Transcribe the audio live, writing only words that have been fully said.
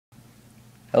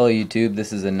Hello YouTube,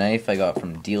 this is a knife I got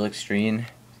from DealExtreme,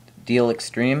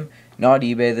 not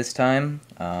eBay this time.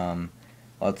 Lots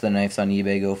of the knives on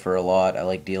eBay go for a lot. I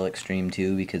like DealExtreme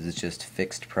too because it's just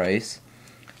fixed price.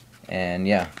 And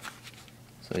yeah,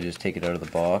 so I just take it out of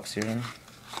the box here.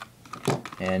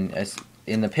 And as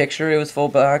in the picture it was full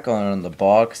black, on the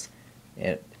box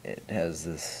it has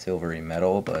this silvery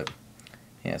metal, but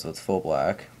yeah, so it's full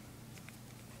black.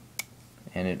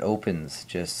 And it opens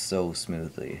just so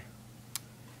smoothly.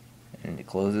 And it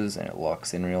closes and it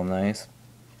locks in real nice.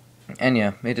 And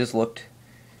yeah, it looked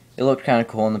kind of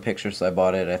cool in the picture, so I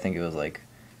bought it. I think it was like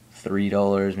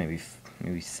 $3, maybe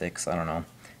 $6, I don't know.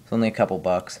 It's only a couple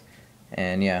bucks.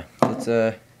 And yeah, it's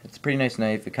a pretty nice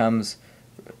knife. It comes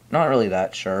not really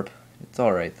that sharp. It's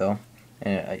all right though.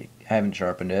 And I haven't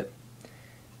sharpened it.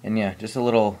 And yeah, just a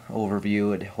little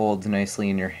overview. It holds nicely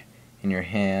in your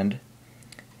hand.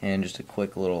 And just a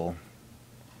quick little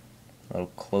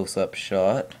close-up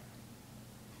shot.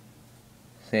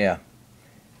 So yeah,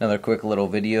 another quick little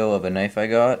video of a knife I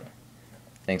got.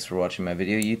 Thanks for watching my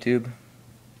video, YouTube.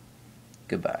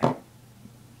 Goodbye.